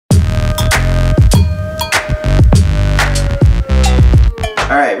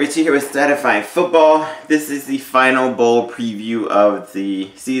Richie here with Stratifying Football. This is the final bowl preview of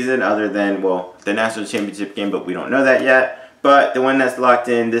the season, other than, well, the national championship game, but we don't know that yet. But the one that's locked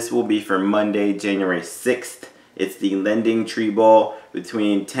in, this will be for Monday, January 6th. It's the Lendingtree Bowl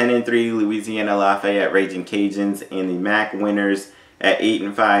between 10-3 Louisiana-Lafayette Ragin Cajuns and the MAC winners at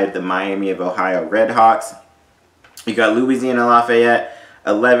 8-5, the Miami of Ohio Redhawks. You got Louisiana-Lafayette,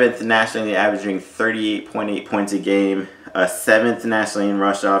 11th nationally, averaging 38.8 points a game. 7th nationally in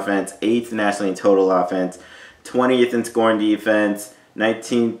rush offense, 8th nationally in total offense, 20th in scoring defense,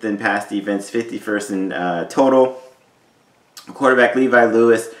 19th in pass defense, 51st in total. Quarterback Levi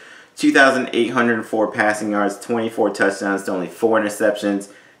Lewis, 2,804 passing yards, 24 touchdowns to only 4 interceptions.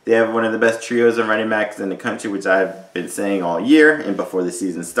 They have one of the best trios of running backs in the country, which I've been saying all year and before the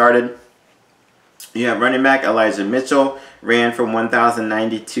season started. You have running back Elijah Mitchell, ran for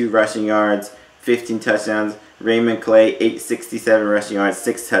 1,092 rushing yards, 15 touchdowns. Raymond Clay, 867 rushing yards,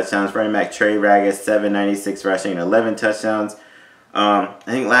 6 touchdowns. Running back Trey Ragas, 796 rushing, 11 touchdowns. I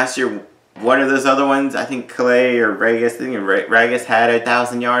think last year, one of those other ones, I think Clay or Ragas, I think Ragas had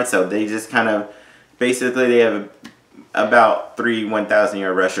 1,000 yards. So they just kind of, basically they have about 3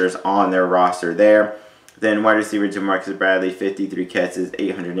 1,000-yard rushers on their roster there. Then wide receiver Jamarcus Bradley, 53 catches,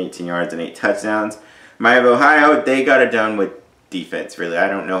 818 yards, and 8 touchdowns. Miami of Ohio, they got it done with defense, really. I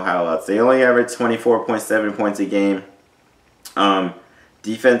don't know how else. They only average 24.7 points a game.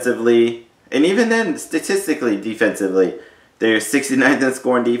 Defensively, and even then, statistically, defensively, they're 69th in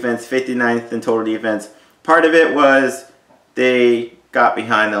scoring defense, 59th in total defense. Part of it was they got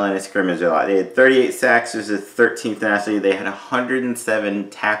behind the line of scrimmage a lot. They had 38 sacks, which is 13th nationally. They had 107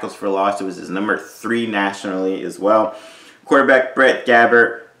 tackles for loss, which is number 3 nationally as well. Quarterback Brett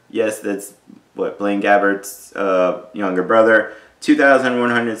Gabbert, yes, that's what Blaine Gabbert's younger brother.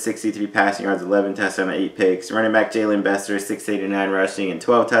 2,163 passing yards, 11 touchdowns, 8 picks. Running back Jalen Bester, 689 rushing and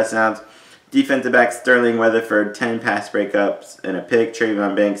 12 touchdowns. Defensive back Sterling Weatherford, 10 pass breakups and a pick.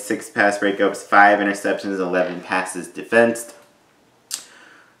 Trayvon Banks, 6 pass breakups, 5 interceptions, 11 passes defensed.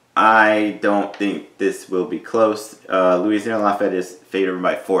 I don't think this will be close. Louisiana-Lafayette is favored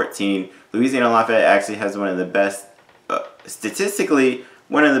by 14. Louisiana-Lafayette actually has one of the best, statistically,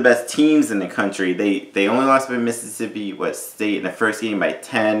 one of the best teams in the country. They only lost by Mississippi State in the first game by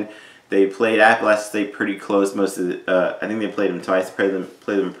 10. They played Appalachian State pretty close. Most of the, I think they played them twice. Played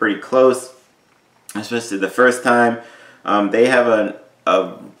them pretty close, especially the first time. They have a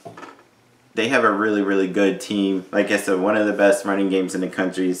really good team. Like I said, one of the best running games in the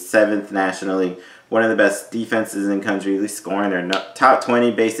country, 7th nationally. One of the best defenses in the country, at least scoring. They're top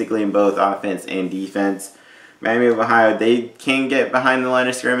 20 basically in both offense and defense. Miami of Ohio, they can get behind the line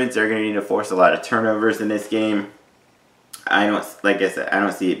of scrimmage. They're going to need to force a lot of turnovers in this game. Like I said, I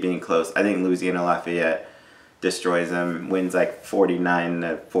don't see it being close. I think Louisiana-Lafayette destroys them, wins like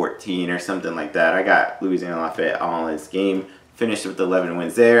 49-14 or something like that. I got Louisiana-Lafayette all in this game. Finished with 11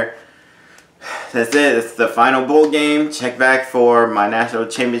 wins there. That's it. It's the final bowl game. Check back for my national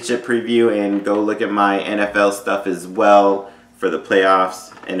championship preview and go look at my NFL stuff as well for the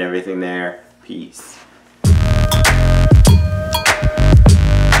playoffs and everything there. Peace.